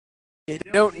You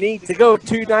don't need to go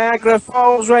to Niagara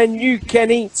Falls when you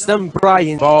can eat some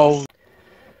Brian balls.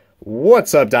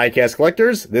 What's up, Diecast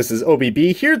collectors? This is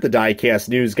OBB here, the Diecast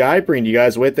News Guy, bringing you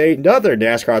guys with another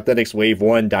NASCAR Authentics Wave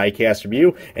 1 Diecast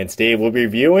review. And today we'll be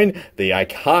reviewing the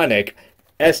iconic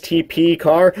STP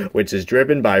car, which is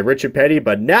driven by Richard Petty,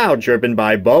 but now driven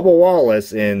by Bubba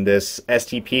Wallace in this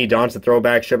STP Don's the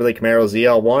Throwback Chevrolet Camaro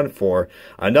ZL1 for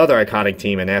another iconic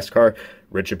team in NASCAR,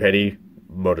 Richard Petty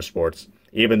Motorsports.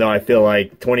 Even though I feel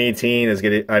like 2018 is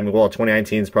going to,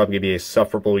 2019 is probably going to be a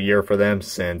sufferable year for them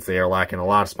since they are lacking a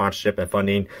lot of sponsorship and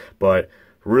funding. But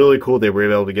really cool they were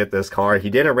able to get this car. He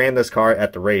didn't ran this car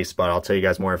at the race, but I'll tell you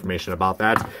guys more information about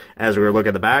that as we look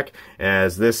at the back,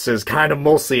 as this is kind of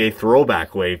mostly a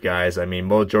throwback wave, guys. I mean,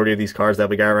 majority of these cars that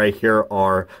we got right here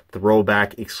are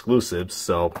throwback exclusives,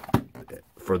 so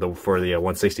for the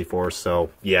 164.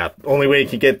 So yeah, only way you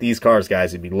can get these cars,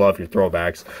 guys, if you love your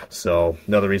throwbacks. So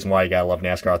another reason why you gotta love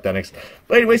NASCAR Authentics.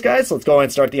 But anyways, guys, let's go ahead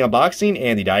and start the unboxing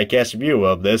and the diecast review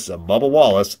of this Bubba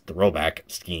Wallace throwback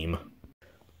scheme.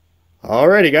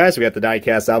 Alrighty, guys, we got the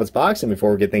diecast out of its box, and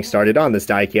before we get things started on this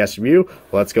diecast review,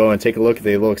 let's go and take a look at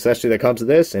the little accessory that comes with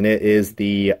this, and it is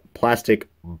the plastic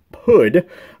hood.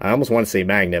 I almost want to say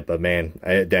magnet, but man,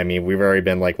 I mean, we've already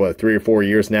been like, what, 3 or 4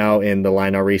 years now in the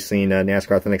Lionel Racing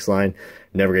NASCAR Authentics line.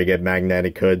 Never gonna get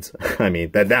magnetic hoods. I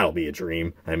mean, that'll be a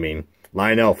dream. I mean,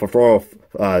 Lionel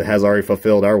has already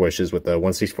fulfilled our wishes with the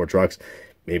 164 trucks.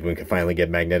 Maybe we can finally get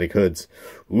magnetic hoods.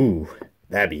 Ooh,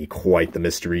 that'd be quite the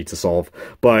mystery to solve.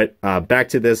 But back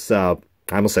to this, I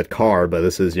almost said car, but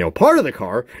this is, part of the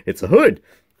car. It's a hood.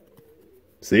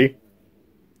 See?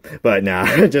 But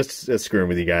nah, just screwing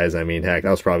with you guys. I mean, heck,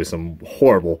 that was probably some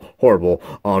horrible, horrible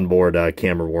onboard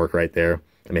camera work right there.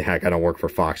 I mean, heck, I don't work for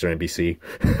Fox or NBC.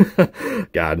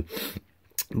 God.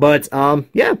 But,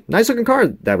 yeah, nice looking car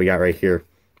that we got right here.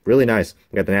 Really nice.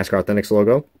 We got the NASCAR Authentics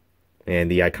logo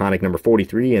and the iconic number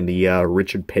 43 and the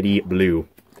Richard Petty blue.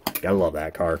 Gotta love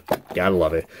that car. Gotta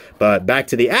love it. But back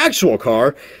to the actual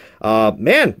car.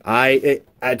 Man, I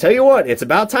tell you what, it's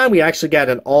about time we actually got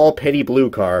an all Petty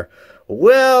blue car.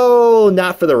 Well,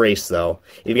 not for the race, though.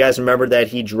 If you guys remember that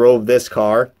he drove this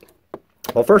car.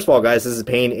 Well, first of all, guys, this is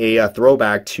paying a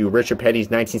throwback to Richard Petty's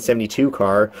 1972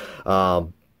 car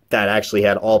that actually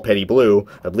had all Petty blue.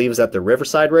 I believe it was at the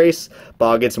Riverside race, but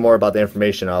I'll get some more about the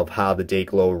information of how the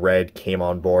Dayglow Red came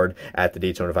on board at the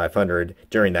Daytona 500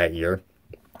 during that year.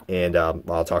 And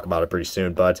I'll talk about it pretty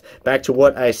soon. But back to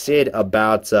what I said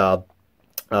about how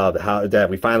that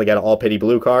we finally got an all Petty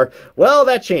blue car. Well,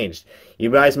 that changed. You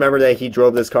guys remember that he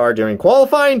drove this car during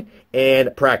qualifying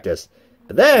and practice.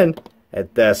 But then,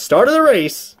 at the start of the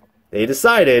race, they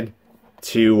decided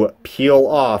to peel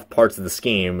off parts of the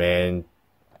scheme, and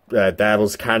that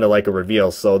was kind of like a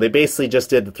reveal. So they basically just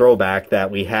did the throwback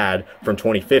that we had from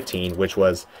 2015, which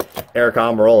was Eric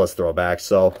Almirola's throwback.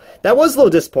 So that was a little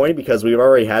disappointing because we've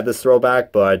already had this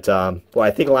throwback, but well,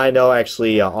 I think Lionel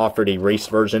actually offered a race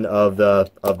version of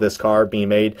this car being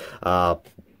made.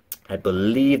 I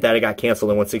believe that it got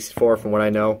canceled in 164 from what I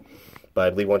know, but I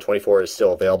believe 124 is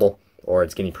still available, or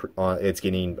it's getting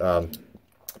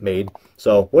made.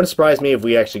 So wouldn't surprise me if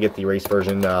we actually get the race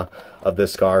version of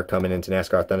this car coming into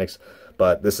NASCAR Authentics.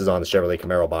 But this is on the Chevrolet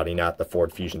Camaro body, not the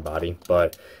Ford Fusion body.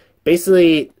 But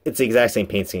basically, it's the exact same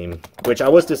paint scheme, which I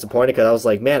was disappointed because I was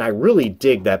like, man, I really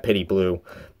dig that Petty blue.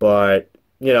 But,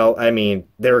 I mean,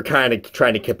 they were kind of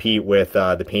trying to compete with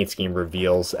the paint scheme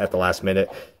reveals at the last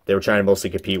minute. They were trying to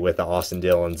mostly compete with Austin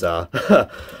Dillon's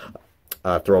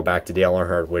throwback to Dale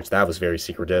Earnhardt, which that was very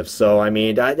secretive. So, I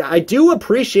mean, I do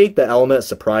appreciate the element of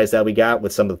surprise that we got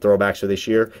with some of the throwbacks for this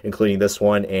year, including this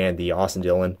one and the Austin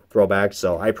Dillon throwback.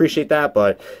 So, I appreciate that,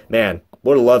 but, man,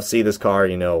 would have loved to see this car,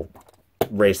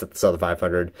 race at the Southern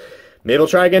 500. Maybe we'll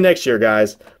try again next year,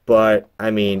 guys, but, I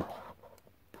mean,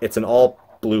 it's an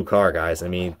all-blue car, guys. I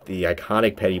mean, the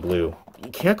iconic Petty blue.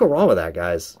 You can't go wrong with that,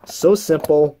 guys. So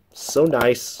simple, so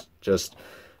nice, just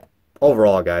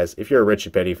overall, guys, if you're a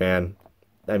Richard Petty fan,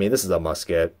 I mean, this is a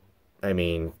must-get. I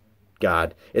mean,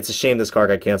 God, it's a shame this car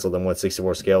got canceled in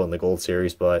 164 scale in the Gold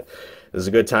Series, but this is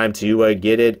a good time to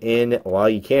get it in while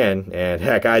you can. And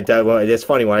heck, it's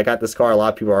funny, when I got this car, a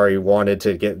lot of people already wanted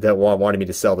me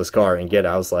to sell this car and get it.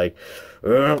 I was like,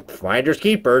 finders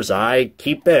keepers, I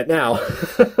keep it now.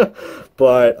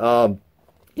 But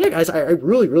yeah, guys, I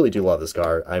really, really do love this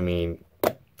car. I mean,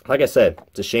 like I said,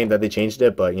 it's a shame that they changed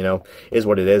it, but, is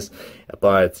what it is.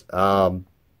 But,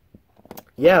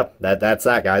 yeah, that's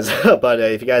that, guys. But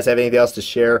if you guys have anything else to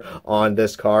share on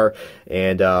this car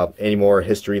and any more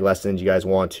history lessons you guys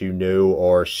want to know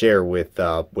or share with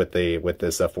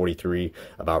this 43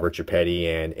 about Richard Petty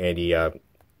and Andy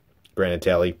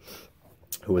Granatelli,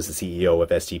 who was the CEO of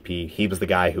STP. He was the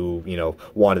guy who, you know,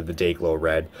 wanted the day glow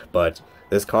red, but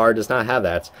this car does not have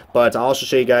that. But I'll also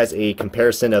show you guys a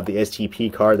comparison of the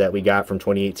STP car that we got from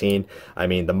 2018. I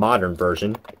mean, the modern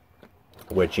version,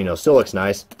 which, you know, still looks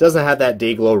nice. Doesn't have that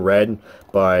day glow red,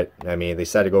 but, I mean, they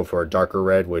decided to go for a darker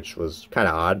red, which was kind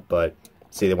of odd, but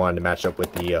see, they wanted to match up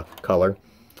with the color.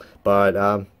 But,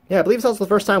 yeah, I believe it's also the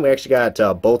first time we actually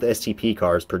got both STP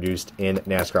cars produced in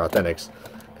NASCAR Authentics.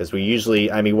 Because we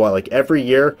usually, I mean, what, like every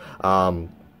year,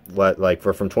 like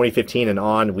from 2015 and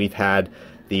on, we've had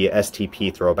the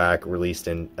STP Throwback released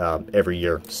in every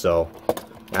year. So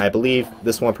I believe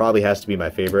this one probably has to be my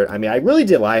favorite. I mean, I really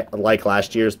did like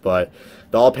last year's, but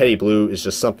the all petty blue is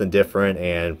just something different.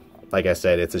 And like I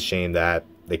said, it's a shame that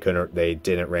they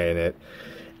didn't run it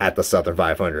at the Southern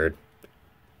 500.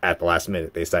 At the last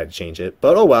minute, they decided to change it.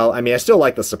 But oh well, I mean, I still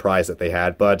like the surprise that they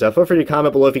had. But feel free to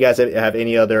comment below if you guys have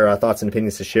any other thoughts and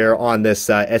opinions to share on this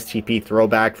STP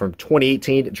Throwback from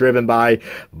 2018, driven by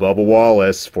Bubba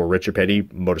Wallace for Richard Petty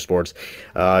Motorsports.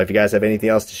 If you guys have anything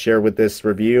else to share with this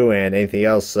review and anything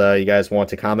else you guys want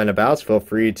to comment about, feel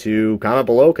free to comment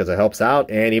below because it helps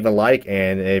out, and even like.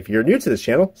 And if you're new to this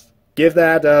channel, give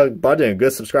that button a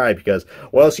good subscribe, because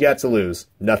what else you got to lose?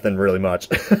 Nothing really much.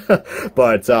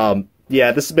 But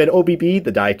yeah, this has been OBB,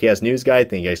 the Diecast News Guy.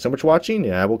 Thank you guys so much for watching,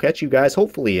 and I will catch you guys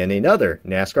hopefully in another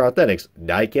NASCAR Authentics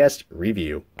Diecast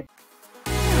review.